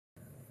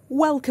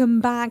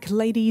Welcome back,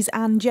 ladies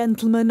and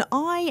gentlemen.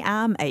 I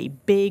am a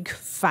big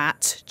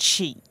fat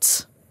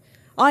cheat.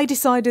 I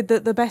decided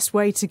that the best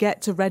way to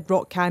get to Red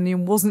Rock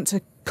Canyon wasn't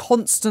to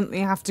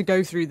constantly have to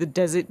go through the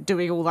desert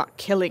doing all that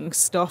killing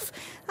stuff,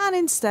 and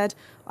instead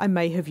I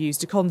may have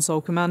used a console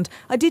command.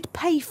 I did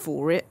pay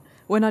for it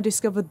when I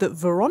discovered that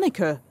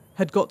Veronica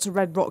had got to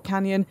Red Rock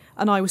Canyon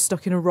and I was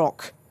stuck in a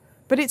rock.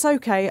 But it's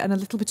okay, and a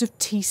little bit of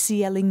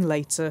TCLing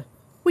later.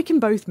 We can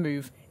both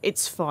move.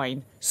 It's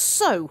fine.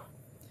 So,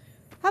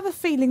 I have a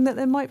feeling that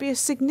there might be a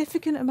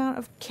significant amount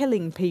of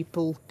killing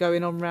people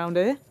going on round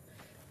here.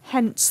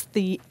 Hence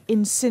the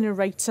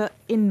incinerator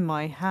in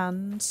my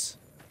hands.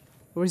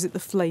 Or is it the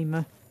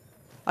flamer?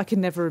 I can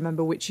never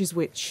remember which is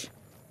which.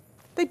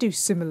 They do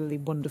similarly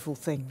wonderful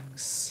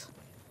things.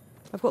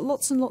 I've got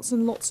lots and lots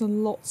and lots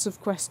and lots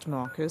of quest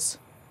markers.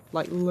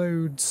 Like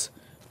loads.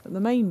 But the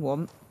main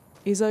one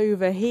is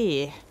over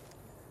here.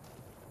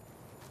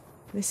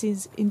 This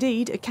is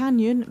indeed a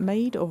canyon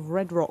made of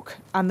red rock,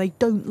 and they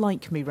don't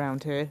like me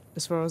round here,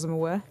 as far as I'm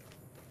aware.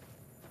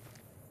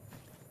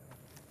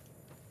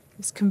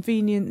 This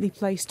conveniently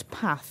placed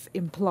path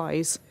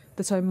implies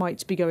that I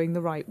might be going the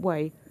right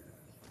way.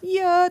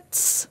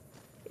 Yurts!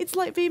 It's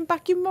like being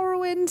back in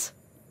Morrowind.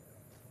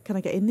 Can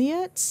I get in the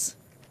yurts?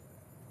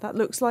 That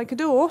looks like a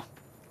door.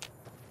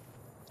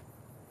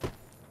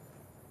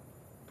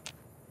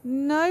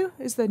 No?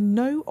 Is there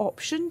no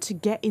option to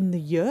get in the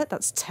yurt?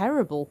 That's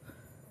terrible.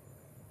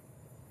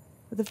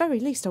 At the very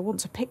least, I want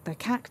to pick their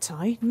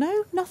cacti.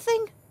 No?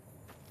 Nothing?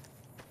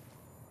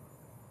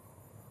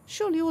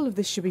 Surely all of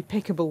this should be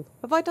pickable.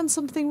 Have I done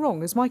something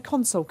wrong? Has my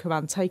console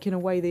command taken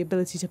away the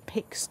ability to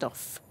pick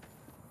stuff?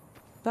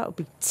 That would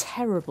be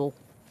terrible.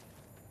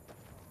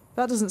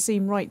 That doesn't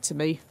seem right to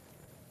me.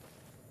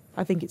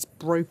 I think it's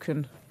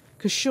broken.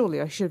 Because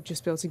surely I should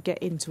just be able to get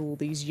into all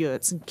these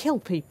yurts and kill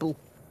people.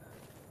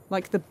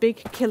 Like the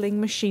big killing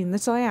machine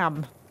that I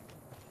am.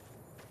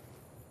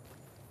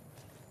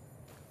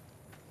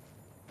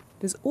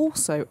 There's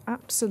also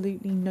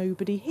absolutely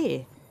nobody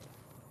here.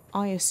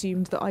 I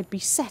assumed that I'd be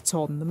set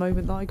on the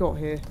moment that I got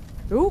here.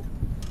 Oh!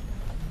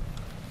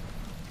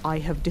 I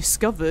have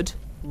discovered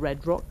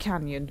Red Rock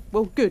Canyon.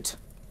 Well, good.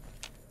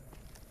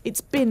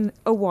 It's been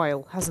a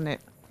while, hasn't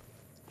it?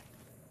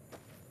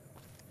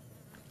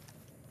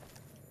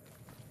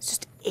 It's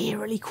just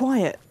eerily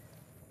quiet.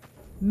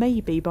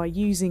 Maybe by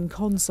using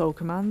console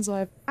commands I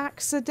have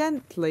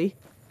accidentally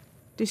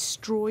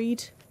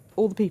destroyed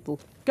all the people.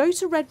 Go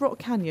to Red Rock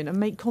Canyon and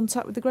make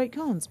contact with the Great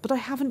Khans. But I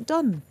haven't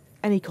done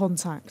any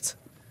contact.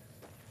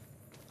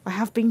 I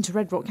have been to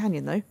Red Rock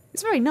Canyon, though.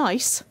 It's very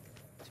nice.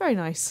 It's very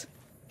nice.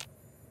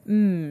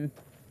 I'm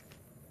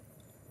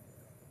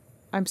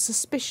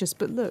suspicious,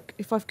 but look,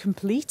 if I've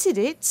completed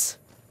it...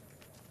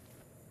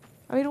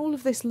 I mean, all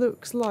of this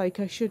looks like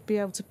I should be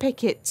able to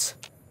pick it.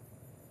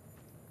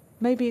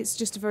 Maybe it's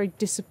just a very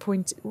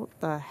disappointing...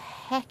 What the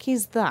heck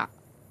is that?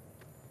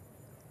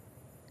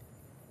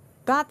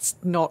 That's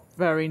not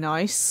very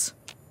nice.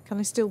 Can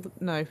I still...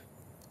 No.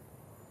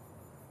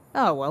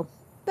 Oh, well.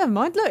 Never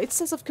mind. Look, it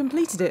says I've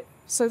completed it.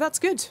 So that's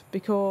good,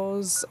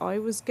 because I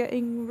was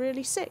getting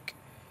really sick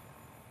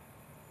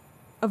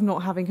of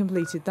not having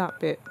completed that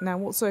bit. Now,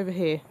 what's over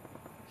here?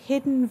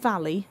 Hidden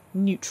Valley,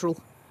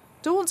 neutral.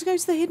 Do I want to go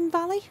to the Hidden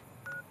Valley?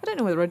 I don't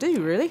know whether I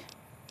do, really.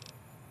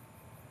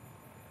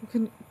 I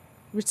can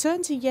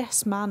return to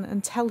Yes Man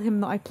and tell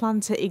him that I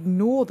plan to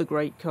ignore the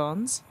Great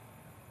Khans.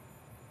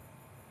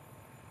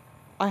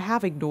 I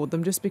have ignored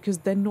them just because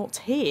they're not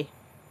here.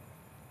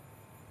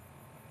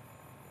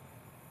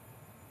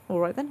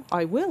 Alright then,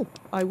 I will.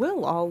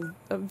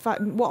 In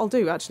fact, what I'll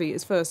do actually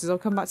is first is I'll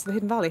come back to the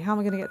Hidden Valley. How am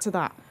I going to get to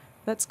that?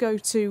 Let's go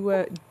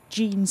to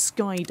Gene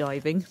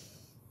skydiving.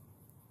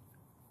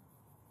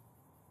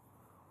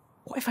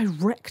 What if I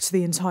wrecked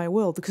the entire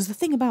world? Because the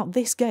thing about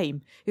this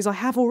game is I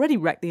have already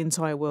wrecked the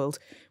entire world.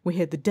 We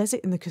hear the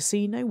desert in the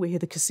casino. We hear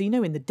the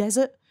casino in the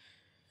desert.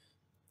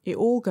 It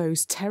all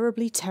goes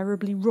terribly,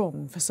 terribly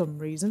wrong for some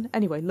reason.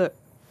 Anyway, look.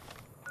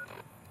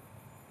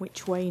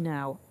 Which way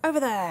now?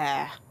 Over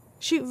there!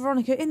 Shoot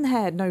Veronica in the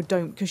head. No,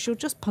 don't, because she'll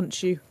just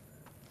punch you.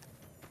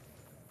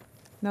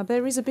 Now,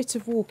 there is a bit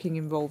of walking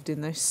involved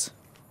in this.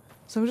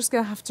 So I'm just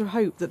going to have to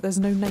hope that there's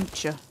no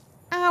nature.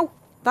 Ow!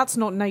 That's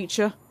not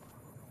nature.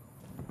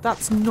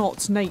 That's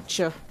not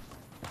nature.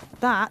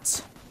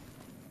 That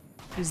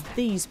is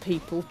these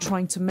people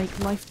trying to make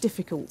life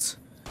difficult.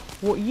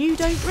 What you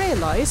don't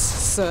realise,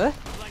 sir,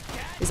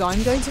 is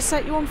I'm going to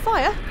set you on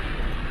fire.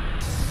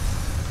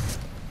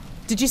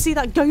 Did you see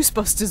that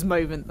Ghostbusters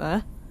moment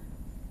there?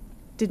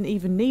 Didn't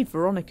even need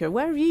Veronica.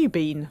 Where have you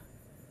been?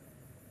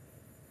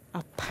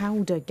 A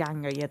powder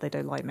ganger. Yeah, they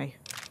don't like me.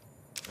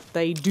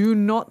 They do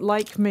not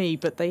like me,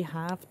 but they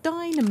have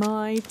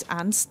dynamite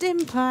and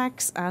stim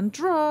packs and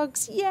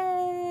drugs. Yay!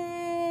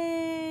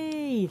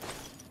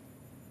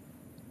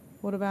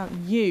 What about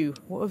you?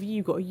 What have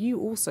you got? You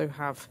also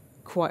have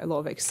quite a lot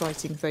of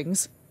exciting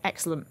things.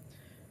 Excellent.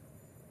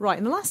 Right,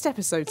 in the last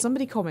episode,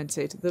 somebody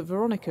commented that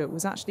Veronica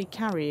was actually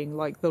carrying,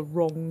 like, the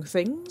wrong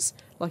things.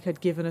 Like I'd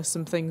given her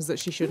some things that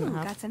she shouldn't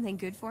have. Got something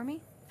good for me?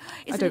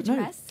 I don't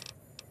know.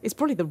 It's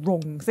probably the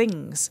wrong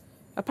things.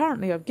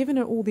 Apparently I've given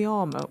her all the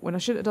armour when I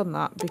should have done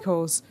that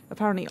because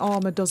apparently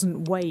armour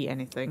doesn't weigh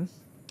anything.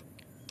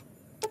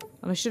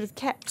 And I should have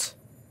kept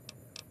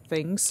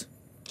things,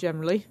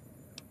 generally,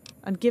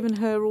 and given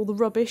her all the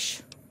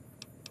rubbish.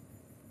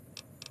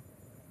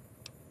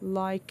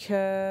 Like,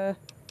 the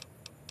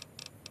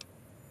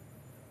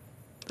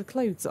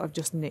clothes that I've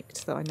just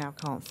nicked that I now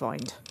can't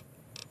find.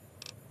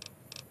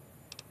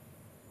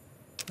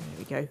 There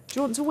we go. Do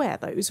you want to wear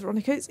those,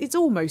 Veronica? It's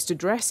almost a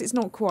dress, it's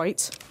not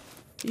quite.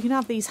 You can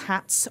have these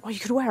hats. Oh, you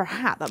could wear a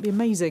hat, that'd be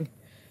amazing.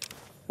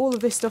 All of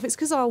this stuff, it's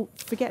because I'll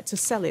forget to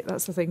sell it,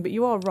 that's the thing. But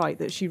you are right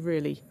that she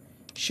really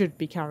should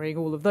be carrying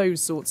all of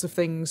those sorts of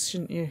things,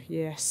 shouldn't you?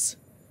 Yes.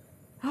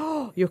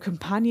 Oh, your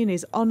companion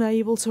is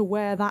unable to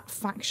wear that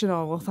faction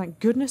armor. Well, thank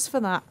goodness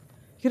for that.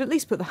 You could at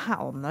least put the hat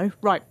on, though.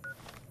 Right.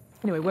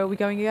 Anyway, where are we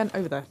going again?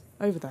 Over there.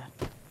 Over there.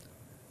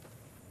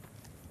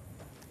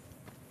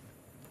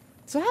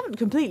 So I haven't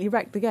completely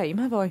wrecked the game,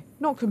 have I?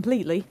 Not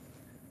completely.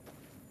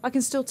 I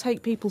can still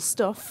take people's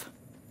stuff.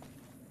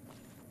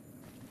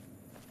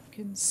 I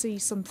can see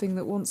something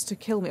that wants to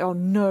kill me. Oh,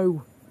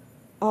 no.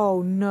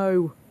 Oh,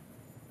 no.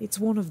 It's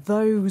one of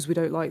those. We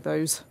don't like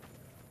those.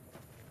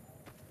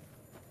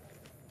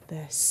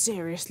 They're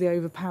seriously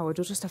overpowered.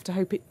 We'll just have to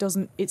hope it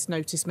doesn't... It's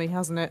noticed me,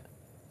 hasn't it?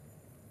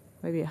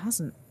 Maybe it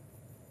hasn't.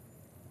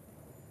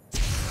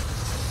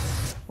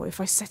 What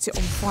if I set it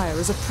on fire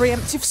as a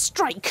preemptive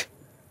strike?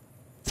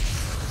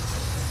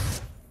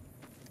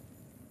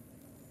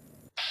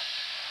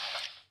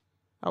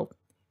 Oh,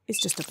 it's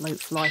just a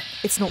bloatfly.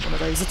 It's not one of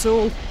those at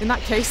all. In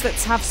that case,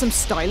 let's have some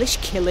stylish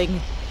killing.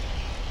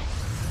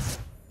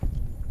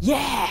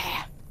 Yeah!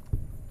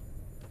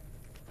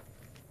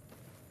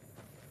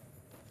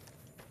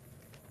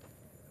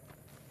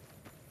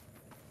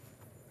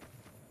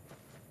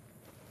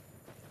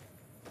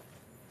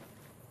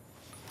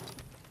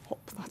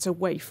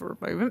 Away for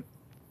a moment.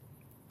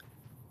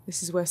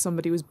 This is where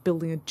somebody was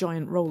building a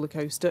giant roller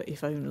coaster,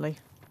 if only.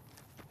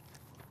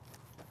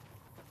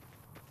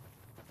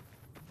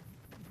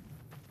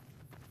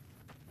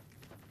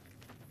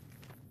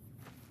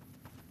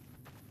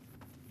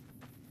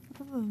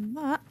 Other than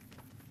that,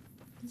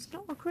 there's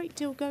not a great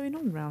deal going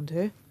on around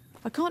here.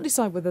 I can't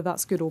decide whether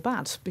that's good or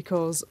bad,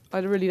 because I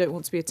really don't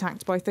want to be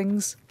attacked by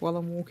things while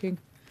I'm walking.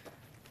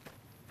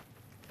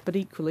 But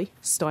equally,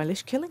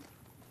 stylish killing.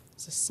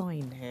 There's a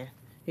sign here.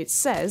 It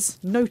says,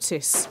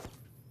 notice.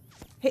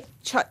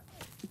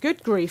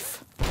 Good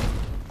grief.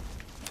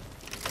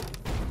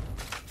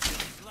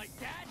 Like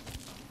that?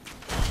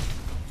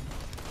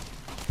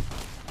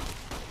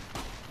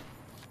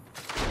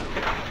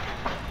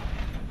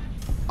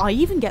 I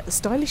even get the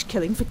stylish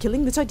killing for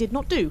killing that I did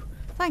not do.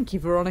 Thank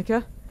you,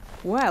 Veronica.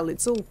 Well,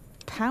 it's all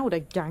powder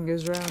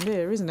gangers around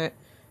here, isn't it?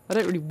 I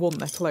don't really want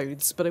their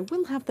clothes, but I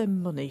will have their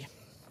money.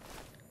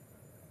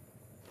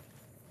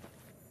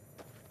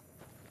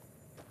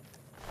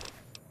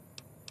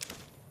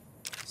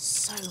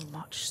 So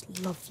much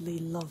lovely,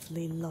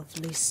 lovely,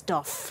 lovely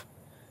stuff.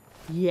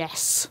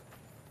 Yes.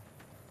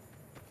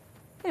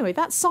 Anyway,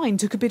 that sign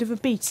took a bit of a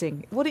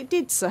beating. What it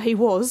did say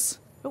was...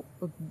 Oh,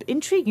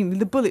 intriguingly,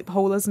 the bullet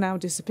hole has now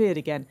disappeared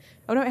again.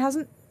 Oh, no, it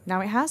hasn't.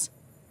 Now it has.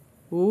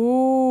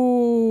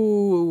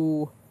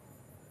 Ooh.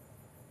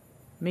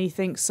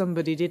 Methinks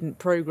somebody didn't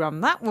program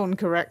that one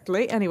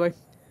correctly. Anyway,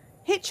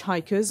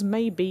 hitchhikers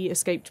may be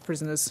escaped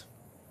prisoners.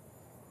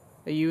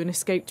 Are you an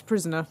escaped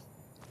prisoner?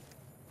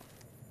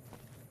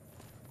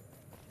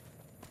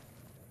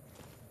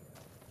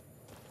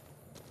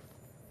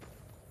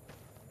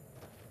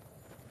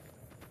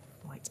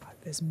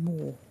 There's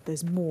more.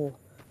 There's more.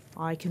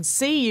 I can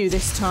see you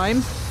this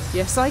time.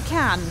 Yes, I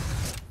can.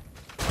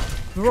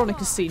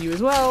 Veronica's seen you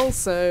as well,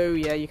 so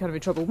yeah, you're kind of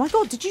in trouble. My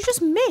God, did you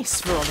just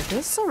miss,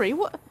 Veronica? Sorry,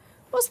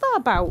 what's that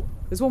about?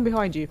 There's one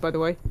behind you, by the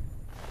way.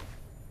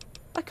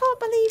 I can't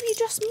believe you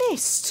just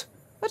missed.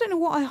 I don't know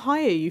what I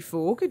hire you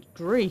for. Good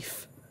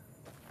grief.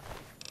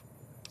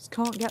 Just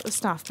can't get the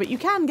staff, but you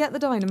can get the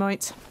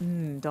dynamite.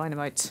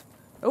 Dynamite.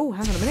 Oh,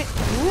 hang on a minute.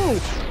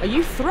 Whoa! Are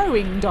you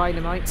throwing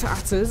dynamite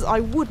at us?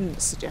 I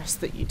wouldn't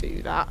suggest that you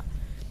do that,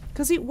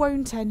 because it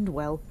won't end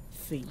well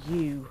for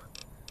you.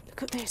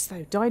 Look at this,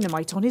 though.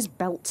 Dynamite on his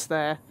belt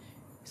there.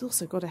 He's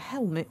also got a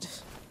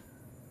helmet.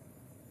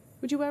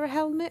 Would you wear a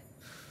helmet?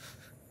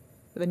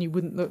 But then you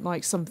wouldn't look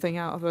like something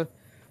out of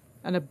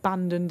an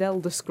abandoned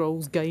Elder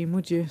Scrolls game,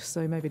 would you?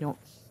 So maybe not.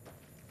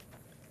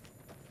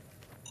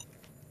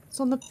 It's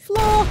on the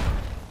floor!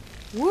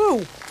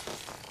 Whoa!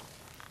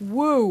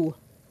 Whoa!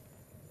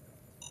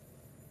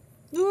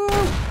 Woo!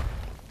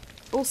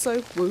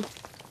 Also, woo.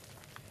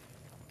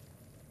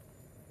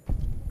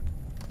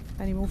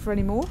 Any more for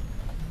any more?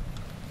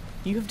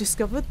 You have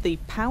discovered the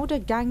Powder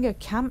Ganger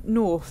Camp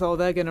North. Oh,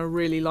 they're gonna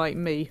really like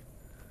me.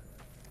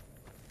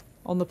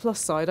 On the plus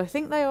side, I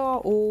think they are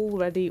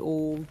already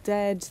all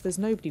dead. There's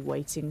nobody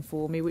waiting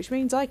for me, which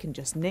means I can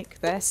just nick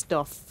their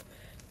stuff.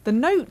 The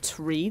note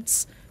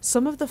reads,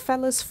 Some of the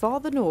fellas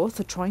farther north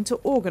are trying to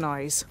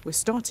organise. We're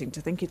starting to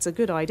think it's a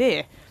good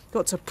idea.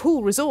 Got to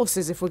pool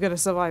resources if we're going to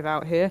survive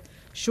out here.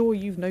 Sure,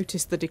 you've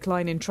noticed the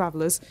decline in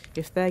travellers.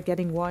 If they're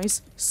getting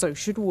wise, so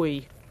should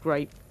we.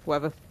 Great,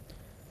 whatever.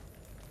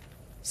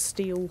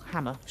 Steel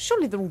hammer.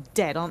 Surely they're all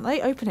dead, aren't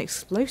they? Open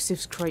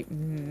explosives crate.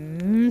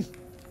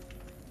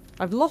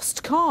 I've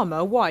lost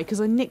karma. Why? Because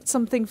I nicked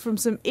something from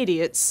some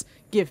idiots.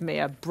 Give me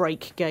a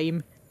break,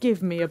 game.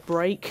 Give me a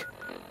break.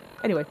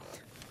 Anyway,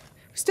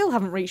 we still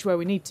haven't reached where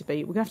we need to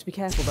be. We're going to have to be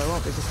careful though,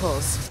 aren't we?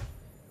 Because...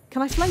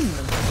 Can I flame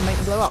them and make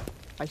them blow up?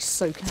 I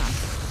so can.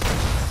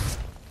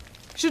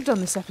 Should have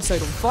done this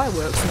episode on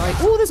fireworks night.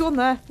 Oh, there's one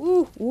there.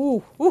 Ooh,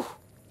 ooh, ooh.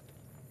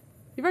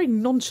 You're very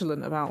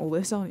nonchalant about all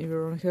this, aren't you,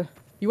 Veronica?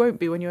 You won't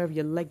be when you have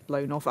your leg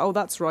blown off. Oh,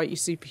 that's right, you're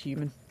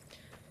superhuman.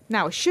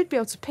 Now, I should be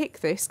able to pick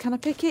this. Can I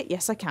pick it?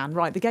 Yes, I can.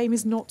 Right, the game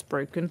is not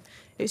broken.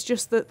 It's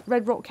just that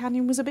Red Rock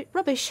Canyon was a bit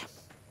rubbish.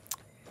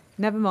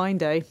 Never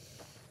mind, eh?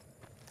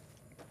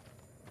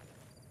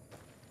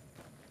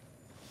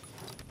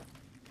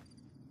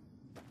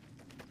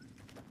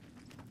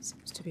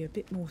 Seems to be a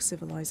bit more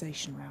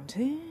civilization around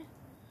here.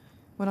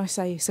 When I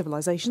say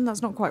civilization,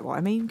 that's not quite what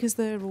I mean, because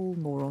they're all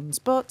morons,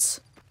 but...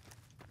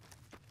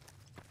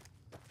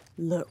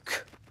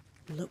 Look.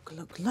 Look,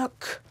 look,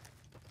 look.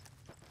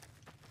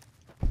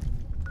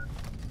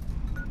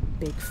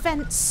 Big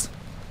fence.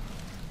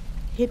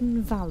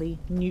 Hidden Valley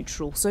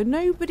neutral. So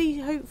nobody,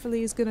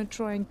 hopefully, is going to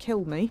try and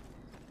kill me.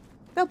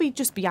 They'll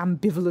just be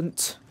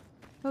ambivalent.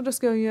 They'll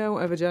just go, yeah,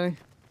 whatever, Jenny.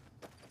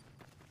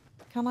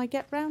 Can I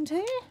get round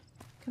here?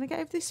 Can I get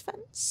over this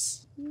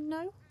fence?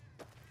 No.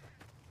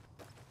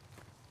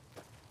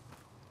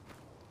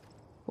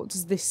 What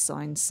does this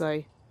sign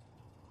say?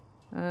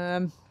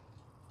 No.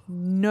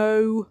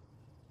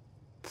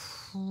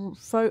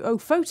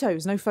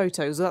 Photos. No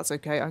photos. That's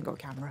okay. I haven't got a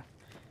camera.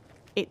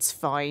 It's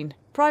fine.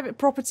 Private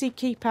property,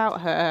 keep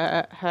out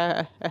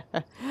her.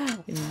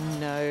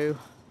 No.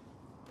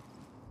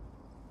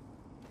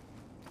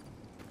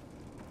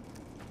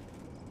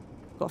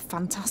 Got a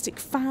fantastic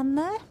fan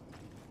there.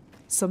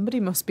 Somebody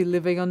must be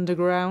living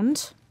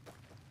underground.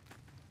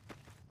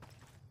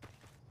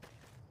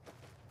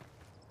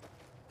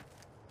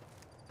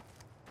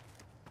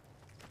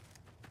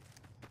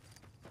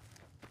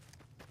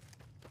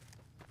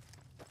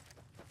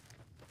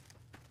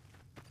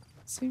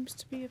 Seems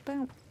to be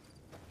about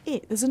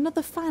it. There's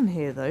another fan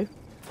here, though.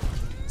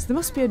 So there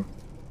must be a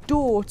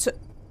door to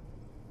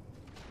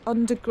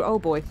underground. Oh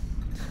boy.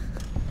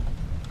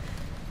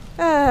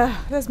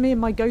 There's me in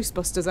my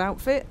Ghostbusters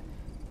outfit.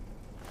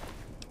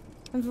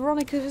 And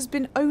Veronica has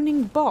been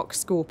owning bark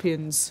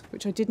scorpions,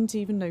 which I didn't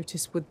even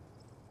notice were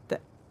there.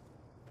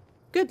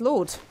 Good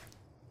lord.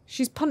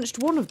 She's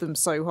punched one of them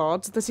so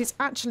hard that it's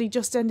actually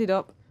just ended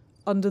up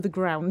under the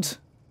ground.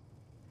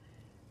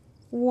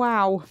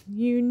 Wow,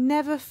 you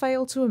never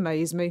fail to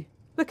amaze me.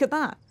 Look at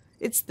that.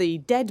 It's the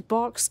Dead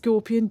Bark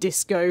Scorpion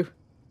Disco.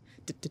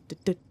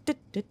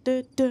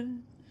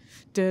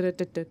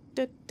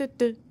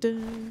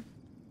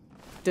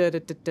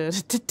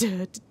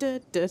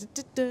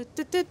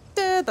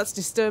 That's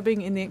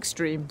disturbing in the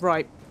extreme.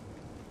 Right.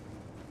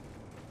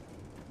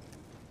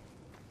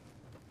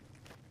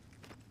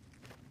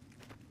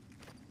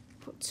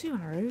 Got 2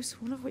 arrows,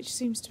 one of which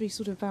seems to be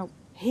sort of about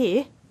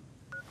here.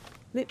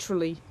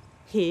 Literally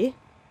here.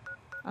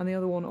 And the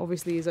other one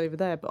obviously is over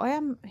there. But I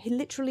am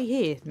literally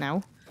here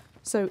now.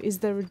 So is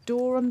there a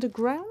door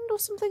underground or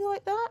something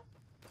like that?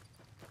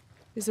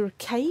 Is there a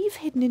cave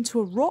hidden into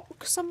a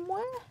rock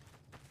somewhere?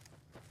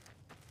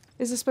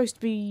 Is there supposed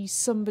to be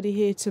somebody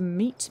here to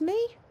meet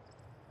me?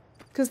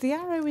 Because the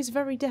arrow is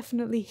very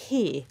definitely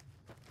here.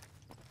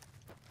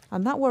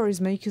 And that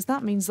worries me because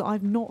that means that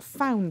I've not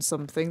found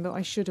something that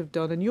I should have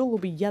done. And you'll all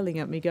be yelling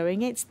at me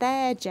going, it's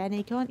there,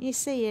 Jenny, can't you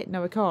see it?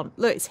 No, I can't.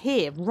 Look, it's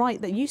here, right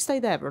there. You stay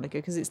there, Veronica,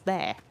 because it's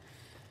there.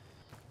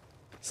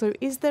 So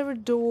is there a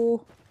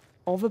door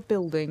of a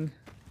building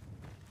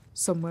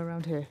somewhere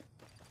around here?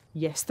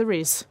 Yes, there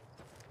is.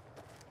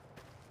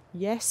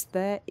 Yes,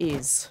 there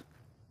is.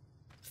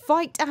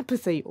 Fight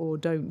apathy or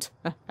don't.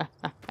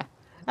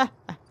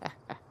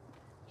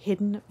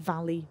 Hidden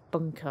Valley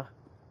Bunker.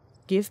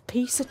 Give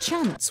peace a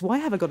chance. Why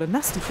have I got a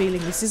nasty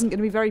feeling this isn't going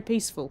to be very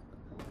peaceful?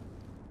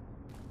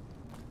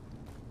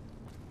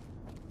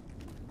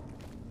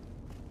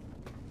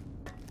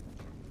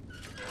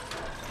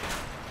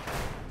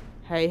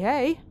 Hey,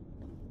 hey.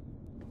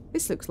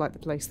 This looks like the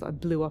place that I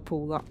blew up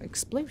all that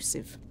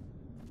explosive.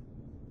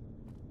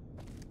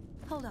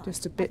 Hold on.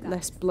 Just a bit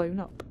less blown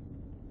up.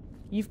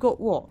 You've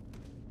got what?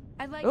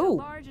 I'd like a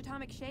large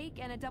atomic shake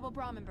and a double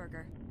Brahmin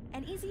burger.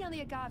 And easy on the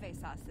agave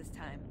sauce this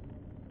time.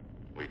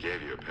 We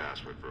gave you a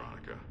password,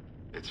 Veronica.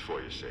 It's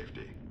for your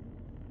safety.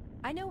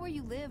 I know where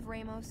you live,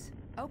 Ramos.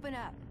 Open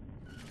up.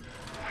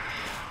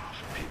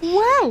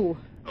 Well!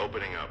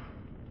 Opening up.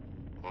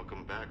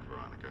 Welcome back,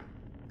 Veronica.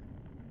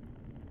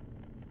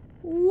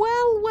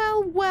 Well,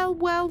 well, well,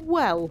 well,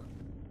 well.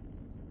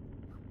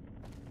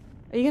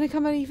 Are you going to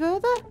come any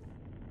further?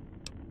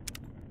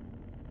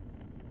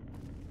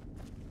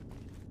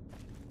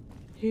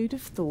 Who'd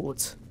have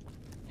thought?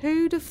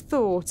 Who'd have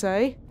thought,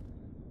 eh?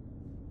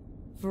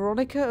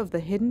 Veronica of the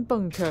Hidden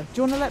Bunker. Do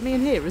you want to let me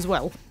in here as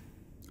well?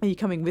 Are you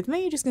coming with me?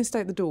 Or are you just going to stay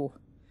at the door?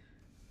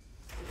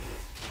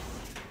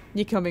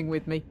 You're coming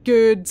with me.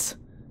 Good.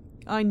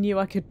 I knew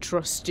I could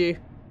trust you.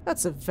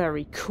 That's a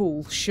very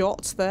cool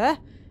shot there.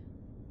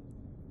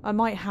 I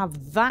might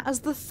have that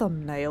as the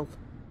thumbnail.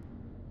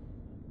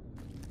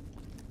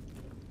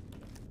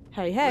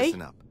 Hey, hey.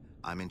 Listen up.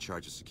 I'm in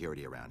charge of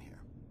security around here,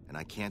 and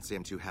I can't say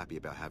I'm too happy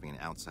about having an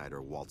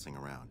outsider waltzing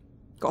around.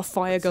 Got a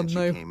fire gun, Since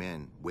though. you came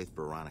in with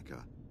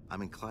Veronica,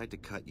 I'm inclined to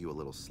cut you a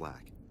little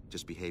slack.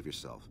 Just behave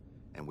yourself,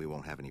 and we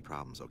won't have any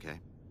problems, okay?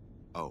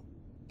 Oh,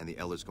 and the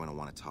Elder's going to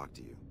want to talk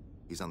to you.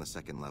 He's on the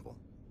 2nd level.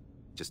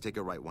 Just take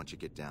a right once you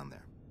get down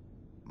there.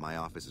 My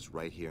office is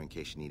right here in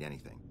case you need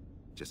anything.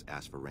 Just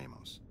ask for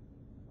Ramos.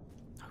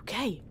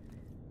 Okay.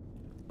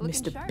 Looking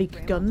Mr. sharp, Big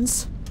Ramos.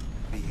 Guns.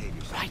 Behave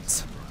yourself.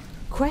 Right.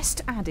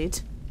 Quest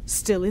added.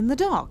 Still in the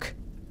dark.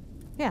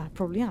 Yeah, I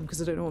probably am,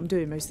 because I don't know what I'm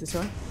doing most of the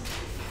time.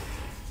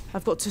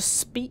 I've got to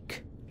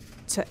speak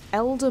to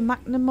Elder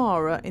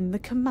McNamara in the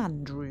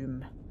command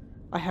room.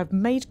 I have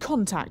made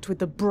contact with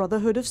the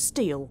Brotherhood of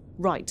Steel.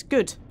 Right,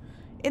 good.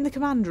 In the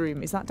command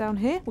room. Is that down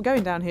here? We're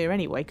going down here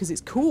anyway, because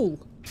it's cool.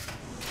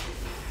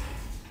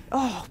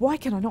 Oh, why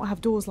can I not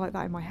have doors like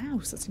that in my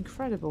house? That's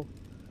incredible.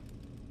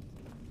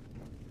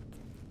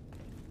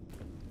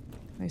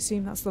 I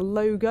assume that's the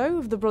logo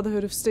of the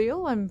Brotherhood of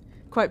Steel. I'm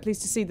quite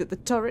pleased to see that the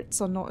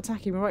turrets are not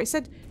attacking me. Right, it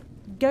said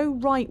go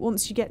right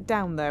once you get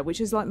down there, which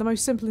is like the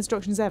most simple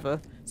instructions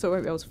ever, so I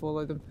won't be able to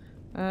follow them.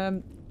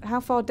 How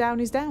far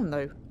down is down,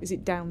 though? Is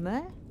it down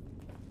there?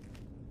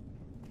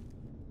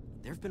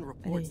 There have been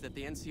reports that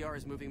the NCR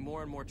is moving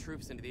more and more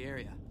troops into the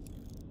area.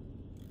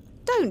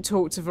 Don't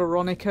talk to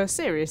Veronica,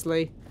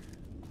 seriously.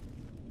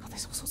 God,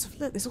 there's all sorts of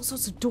look. There's all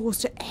sorts of doors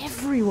to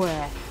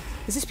everywhere.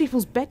 Is this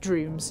people's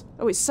bedrooms?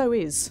 Oh, it so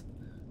is.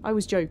 I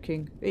was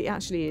joking. It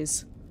actually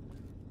is.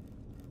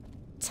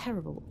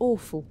 Terrible,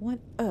 awful. Why on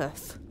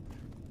earth?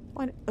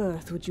 Why on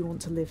earth would you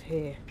want to live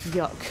here?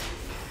 Yuck.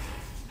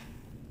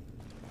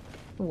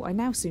 Oh, I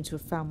now seem to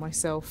have found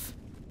myself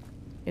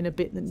in a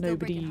bit that Still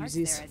nobody breaking hearts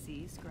uses. there, I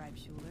see, Scribe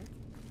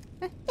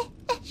Schuler.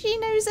 She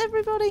knows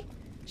everybody.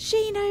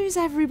 She knows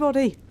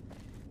everybody.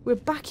 We're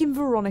back in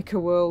Veronica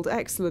world.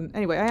 Excellent.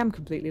 Anyway, I am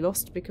completely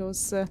lost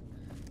because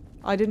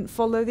I didn't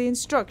follow the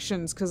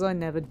instructions, because I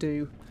never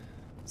do.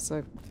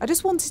 So, I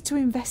just wanted to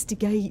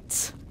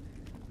investigate.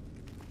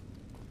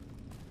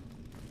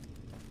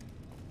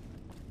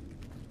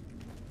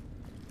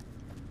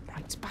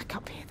 Right, back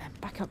up here then.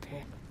 Back up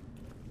here.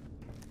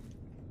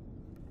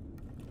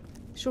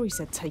 Sure he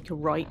said take a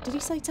right. Did he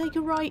say take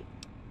a right?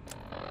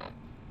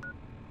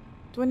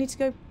 Do I need to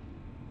go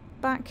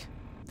back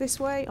this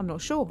way? I'm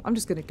not sure. I'm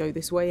just going to go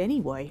this way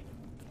anyway.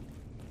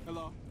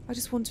 Hello. I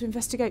just want to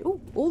investigate. Oh,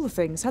 all the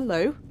things.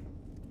 Hello.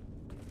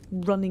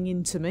 Running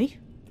into me.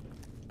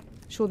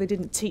 Sure they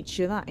didn't teach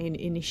you that in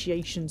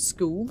initiation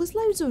school. There's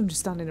loads of them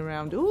just standing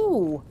around.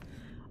 Ooh.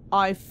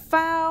 I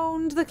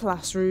found the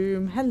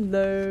classroom.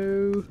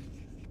 Hello.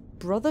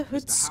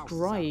 Brotherhood Mr. House,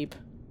 Scribe.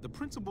 The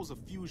principles of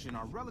fusion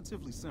are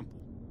relatively simple.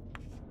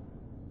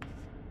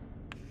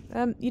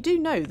 You do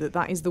know that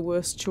that is the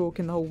worst chalk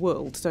in the whole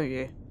world, don't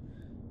you?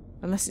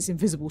 Unless it's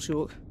invisible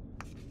chalk.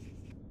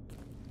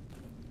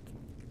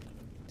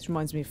 This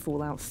reminds me of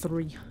Fallout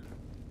 3.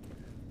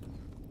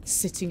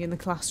 Sitting in the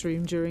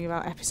classroom during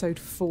about episode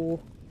 4.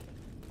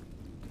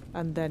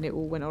 And then it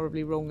all went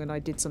horribly wrong and I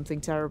did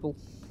something terrible.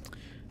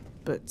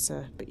 But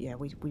yeah,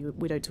 we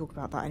don't talk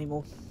about that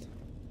anymore.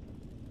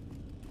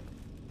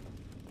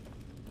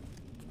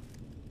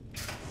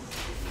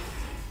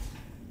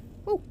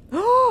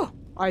 Oh!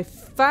 I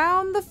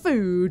found the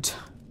food!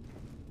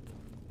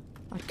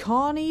 I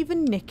can't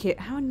even nick it.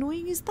 How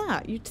annoying is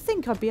that? You'd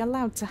think I'd be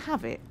allowed to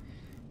have it,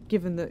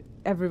 given that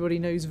everybody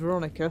knows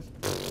Veronica.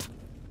 Pfft.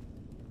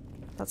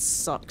 That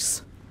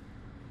sucks.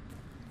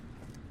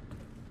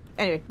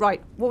 Anyway,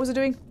 right. What was I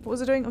doing? What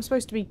was I doing? I'm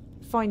supposed to be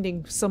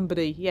finding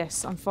somebody.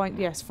 Yes, I'm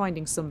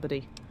finding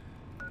somebody.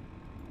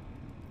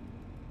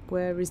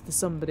 Where is the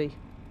somebody?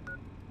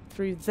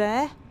 Through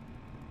there?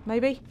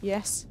 Maybe?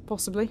 Yes,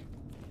 possibly.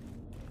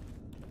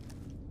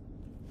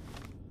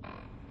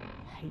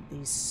 I hate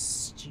these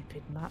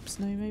stupid maps.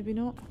 No, maybe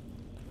not.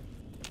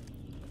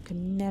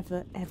 Can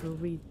never ever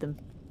read them.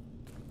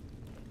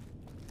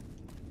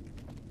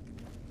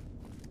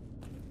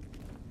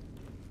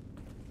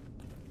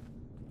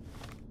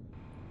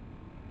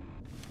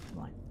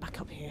 Right, back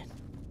up here.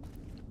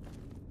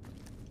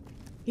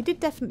 He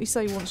did definitely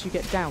say once you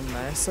get down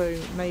there, so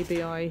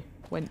maybe I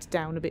went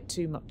down a bit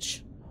too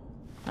much.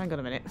 Hang on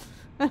a minute.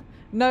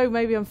 No,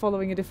 maybe I'm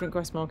following a different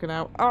quest marker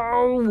now.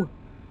 Oh!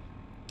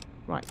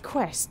 Right,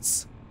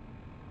 quests.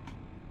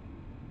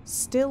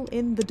 Still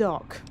in the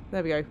dark.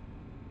 There we go.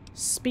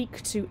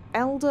 Speak to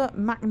Elder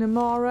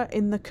McNamara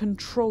in the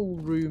control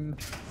room.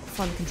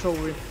 Find the control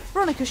room.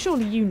 Veronica,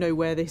 surely you know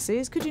where this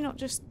is. Could you not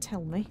just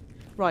tell me?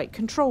 Right,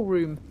 control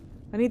room.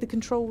 I need the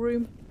control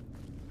room.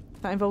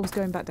 That involves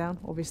going back down,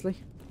 obviously.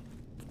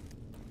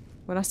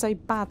 When I say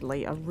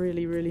badly, I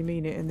really, really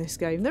mean it in this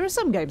game. There are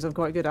some games I'm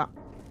quite good at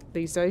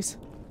these days.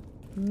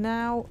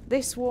 Now,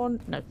 this one...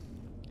 No.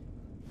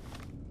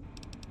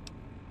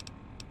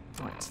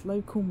 Right,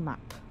 local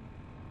map.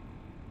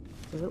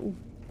 The little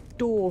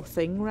door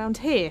thing around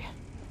here.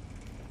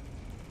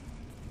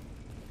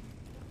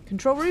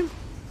 Control room?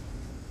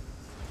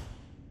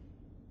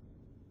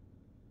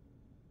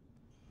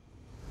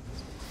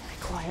 Very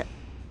quiet.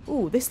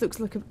 Ooh, this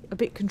looks like a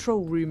bit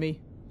control roomy,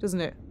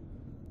 doesn't it?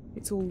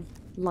 It's all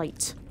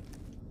light.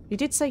 He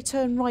did say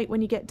turn right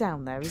when you get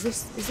down there. Is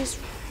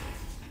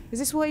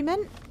this what he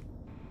meant?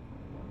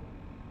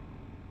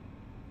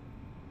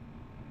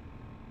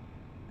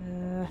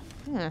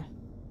 Yeah.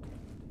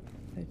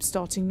 I'm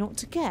starting not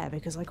to care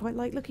because I quite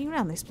like looking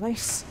around this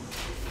place.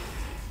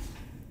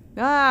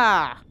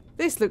 Ah!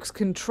 This looks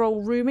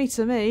control roomy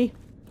to me.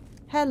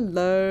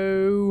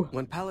 Hello.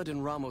 When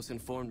Paladin Ramos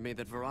informed me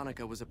that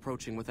Veronica was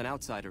approaching with an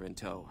outsider in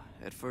tow,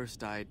 at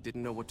first I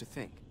didn't know what to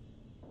think.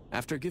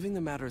 After giving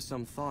the matter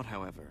some thought,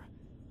 however,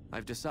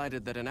 I've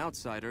decided that an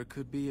outsider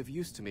could be of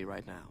use to me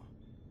right now.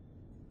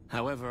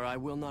 However, I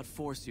will not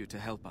force you to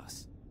help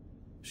us.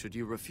 Should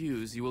you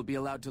refuse, you will be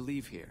allowed to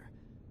leave here,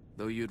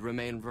 though you'd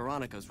remain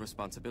Veronica's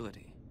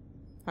responsibility.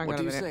 What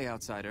do you say,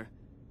 outsider?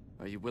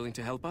 Are you willing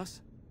to help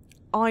us?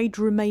 I'd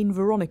remain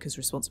Veronica's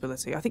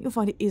responsibility. I think you'll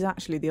find it is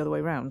actually the other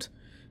way round.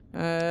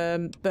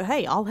 But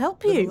hey, I'll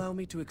help you. Then allow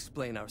me to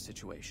explain our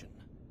situation.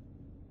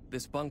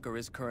 This bunker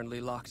is currently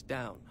locked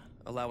down,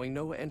 allowing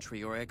no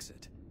entry or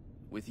exit,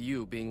 with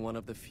you being one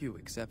of the few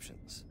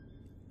exceptions.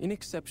 In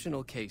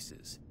exceptional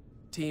cases,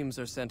 teams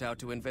are sent out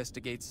to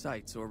investigate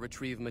sites or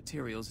retrieve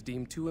materials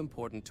deemed too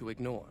important to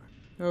ignore.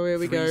 Oh, here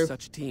we go. 3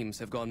 such teams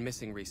have gone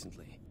missing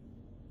recently,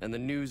 and the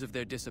news of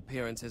their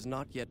disappearance has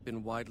not yet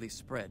been widely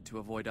spread to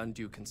avoid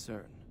undue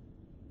concern.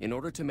 In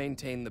order to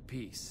maintain the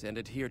peace and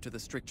adhere to the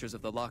strictures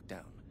of the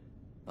lockdown,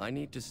 I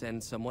need to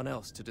send someone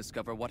else to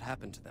discover what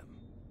happened to them.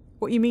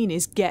 What you mean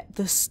is get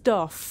the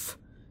stuff.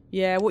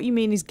 Yeah, what you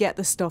mean is get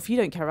the stuff. You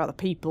don't care about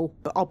the people,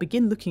 but I'll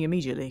begin looking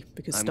immediately,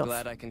 because I'm stuff...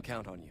 glad I can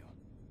count on you.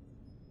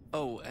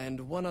 Oh,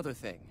 and one other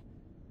thing.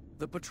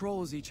 The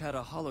patrols each had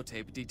a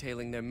holotape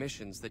detailing their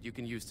missions that you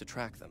can use to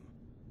track them.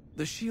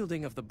 The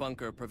shielding of the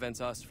bunker prevents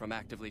us from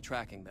actively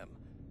tracking them,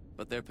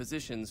 but their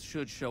positions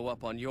should show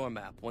up on your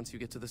map once you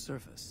get to the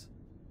surface.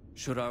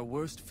 Should our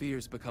worst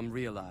fears become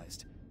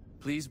realized,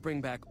 please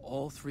bring back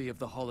all 3 of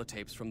the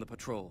holotapes from the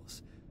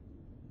patrols.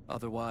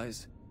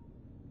 Otherwise,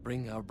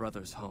 bring our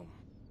brothers home.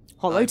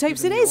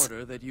 Holotapes it is! I've given the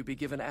order that you be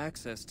given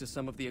access to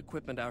some of the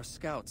equipment our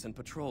scouts and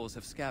patrols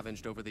have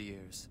scavenged over the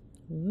years.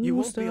 You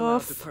won't be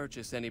allowed to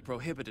purchase any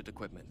prohibited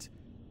equipment,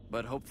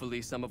 but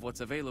hopefully some of what's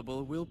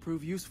available will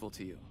prove useful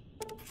to you.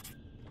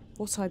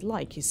 What I'd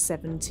like is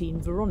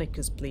 17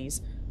 Veronicas,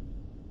 please.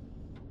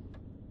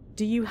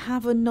 Do you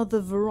have another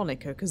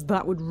Veronica? Because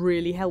that would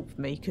really help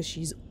me, because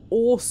she's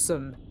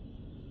awesome.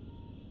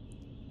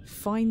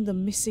 Find the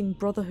missing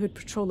Brotherhood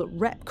patrol at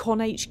Repcon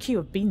HQ.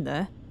 I've been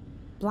there.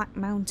 Black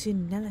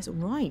Mountain, Nellis.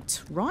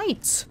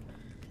 Right.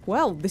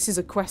 Well, this is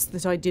a quest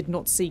that I did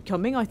not see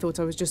coming. I thought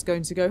I was just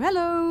going to go,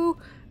 hello,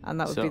 and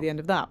that would be the end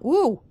of that.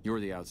 Woo! You're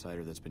the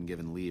outsider that's been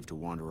given leave to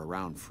wander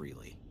around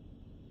freely.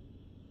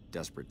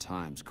 Desperate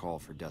times call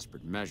for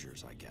desperate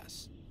measures, I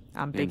guess.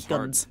 And big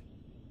guns.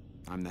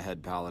 I'm the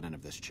head paladin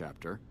of this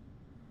chapter,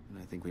 and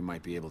I think we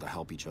might be able to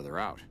help each other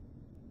out.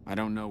 I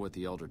don't know what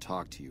the Elder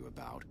talked to you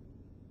about,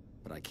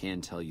 but I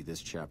can tell you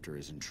this chapter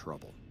is in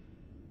trouble.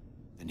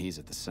 And he's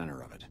at the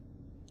center of it.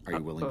 Are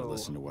you willing to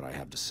listen to what I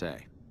have to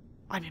say?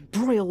 I'm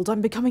embroiled.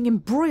 I'm becoming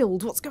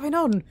embroiled. What's going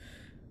on?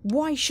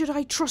 Why should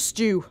I trust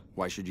you?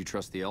 Why should you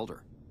trust the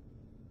Elder?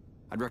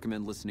 I'd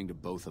recommend listening to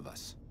both of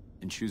us,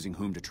 and choosing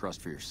whom to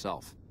trust for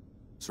yourself.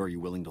 So are you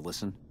willing to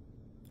listen?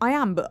 I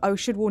am, but I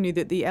should warn you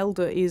that the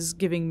Elder is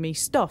giving me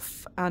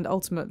stuff, and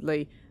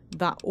ultimately,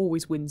 that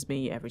always wins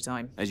me every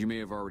time. As you may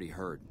have already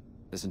heard,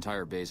 this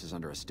entire base is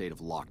under a state of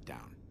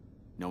lockdown.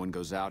 No one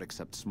goes out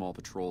except small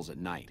patrols at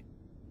night.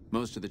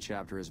 Most of the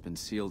chapter has been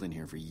sealed in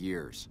here for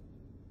years,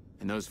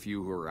 and those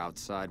few who were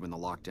outside when the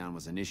lockdown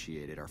was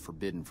initiated are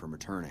forbidden from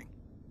returning.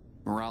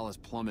 Morale has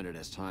plummeted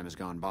as time has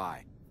gone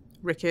by.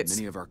 Ricketts.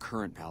 Many of our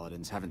current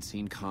paladins haven't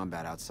seen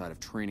combat outside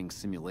of training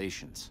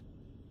simulations,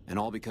 and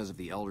all because of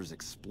the Elder's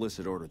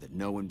explicit order that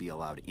no one be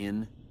allowed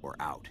in or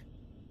out.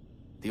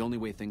 The only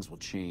way things will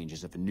change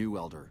is if a new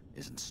Elder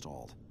is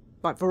installed.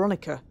 Like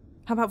Veronica.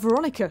 How about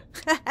Veronica?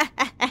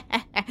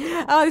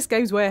 Oh, this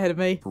game's way ahead of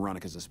me.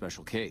 Veronica's a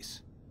special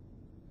case.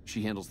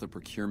 She handles the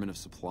procurement of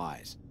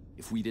supplies.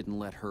 If we didn't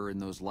let her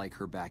and those like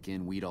her back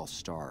in, we'd all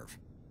starve.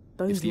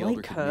 If the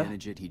Elder could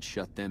manage it, he'd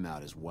shut them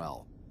out as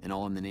well, and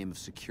all in the name of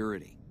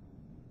security.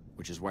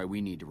 Which is why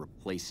we need to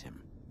replace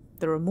him.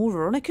 There are more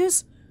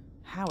Veronicas?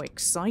 How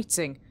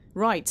exciting.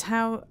 Right,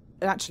 how...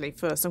 Actually,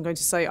 first I'm going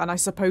to say, and I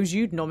suppose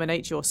you'd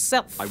nominate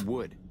yourself. I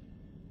would.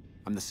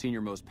 I'm the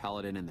senior-most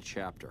paladin in the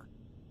chapter,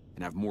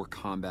 and have more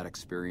combat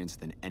experience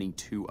than any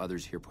 2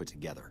 others here put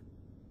together.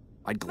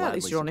 I'd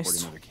gladly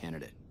support another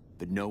candidate,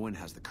 but no one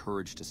has the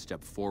courage to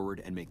step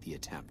forward and make the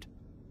attempt,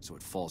 so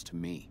it falls to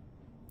me.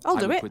 I'll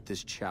I do would it. put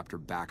this chapter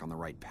back on the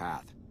right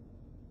path.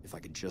 If I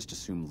could just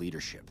assume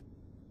leadership.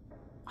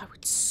 I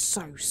would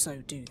so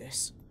do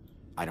this.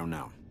 I don't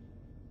know.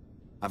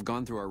 I've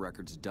gone through our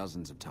records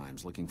dozens of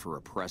times looking for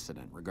a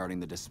precedent regarding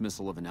the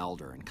dismissal of an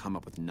elder and come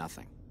up with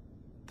nothing.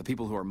 The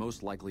people who are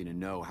most likely to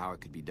know how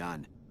it could be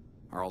done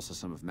are also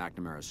some of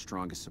McNamara's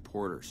strongest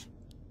supporters,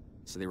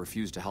 so they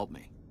refuse to help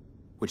me,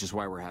 which is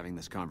why we're having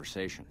this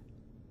conversation.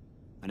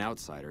 An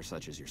outsider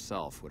such as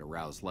yourself would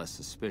arouse less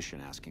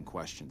suspicion asking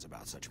questions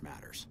about such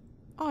matters.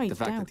 I The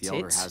fact doubt that the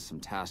Elder it. has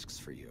some tasks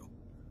for you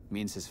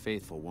means his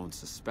faithful won't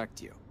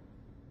suspect you,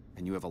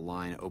 and you have a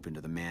line open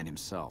to the man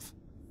himself.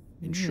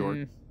 In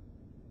short,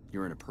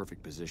 you're in a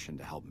perfect position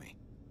to help me.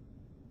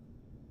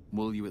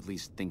 Will you at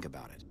least think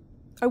about it?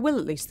 I will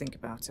at least think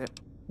about it.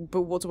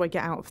 But what do I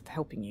get out of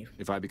helping you?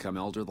 If I become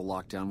Elder, the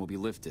lockdown will be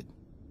lifted,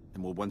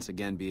 and we'll once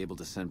again be able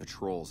to send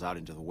patrols out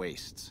into the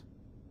wastes.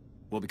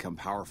 We'll become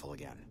powerful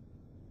again.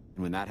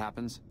 And when that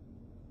happens,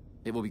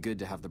 it will be good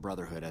to have the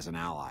Brotherhood as an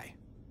ally.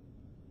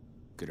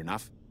 Good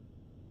enough?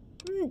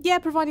 Yeah,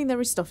 providing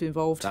there is stuff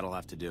involved. That'll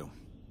have to do.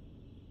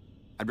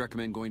 I'd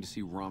recommend going to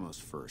see Ramos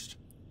first.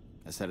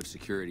 As head of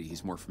security,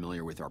 he's more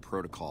familiar with our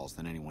protocols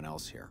than anyone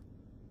else here.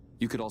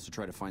 You could also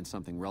try to find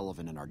something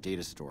relevant in our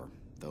data store,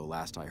 though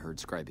last I heard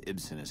Scribe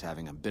Ibsen is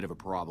having a bit of a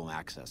problem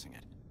accessing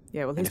it.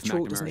 Yeah, well, And his if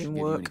chalk McNamara doesn't should even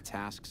give you any work.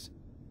 tasks,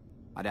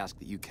 I'd ask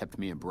that you kept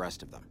me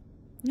abreast of them.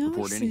 No,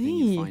 Report I anything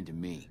see. you find to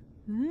me,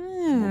 and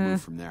we'll Ah,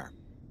 move from there.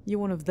 you're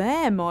one of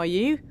them, are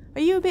you?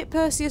 Are you a bit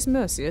Perseus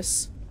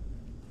Mercius?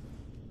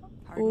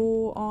 Pardon?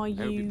 Or are I hope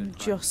you've you been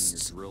practicing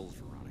just your drills,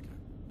 Veronica.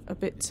 a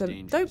bit... It's Don't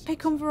dangerous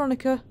pick on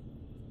Veronica.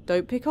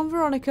 Don't pick on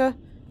Veronica.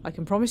 I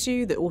can promise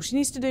you that all she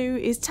needs to do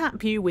is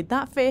tap you with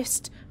that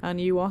fist, and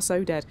you are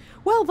so dead.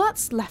 Well,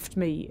 that's left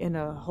me in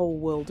a whole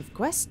world of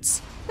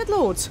quests. Good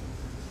lord.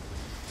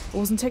 I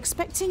wasn't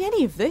expecting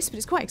any of this, but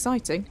it's quite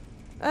exciting.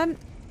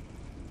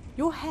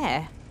 Your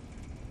hair.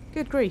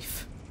 Good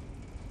grief.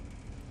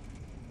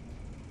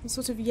 A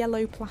sort of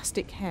yellow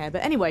plastic hair.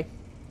 But anyway,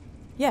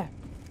 yeah,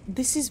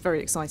 this is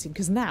very exciting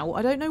because now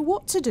I don't know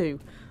what to do.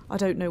 I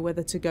don't know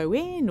whether to go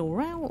in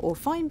or out or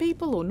find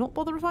people or not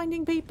bother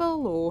finding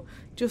people or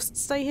just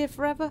stay here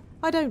forever.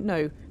 I don't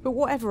know. But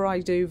whatever I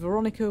do,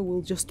 Veronica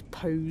will just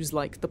pose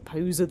like the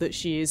poser that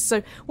she is.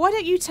 So why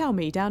don't you tell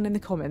me down in the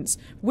comments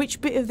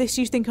which bit of this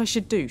you think I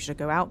should do? Should I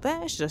go out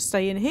there? Should I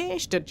stay in here?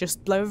 Should I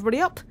just blow everybody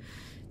up?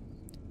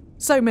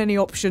 So many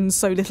options,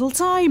 so little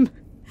time.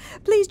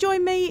 Please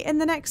join me in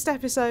the next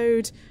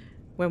episode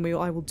when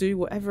I will do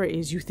whatever it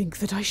is you think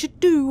that I should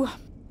do.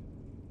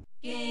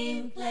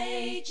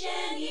 Gameplay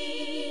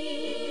Jenny.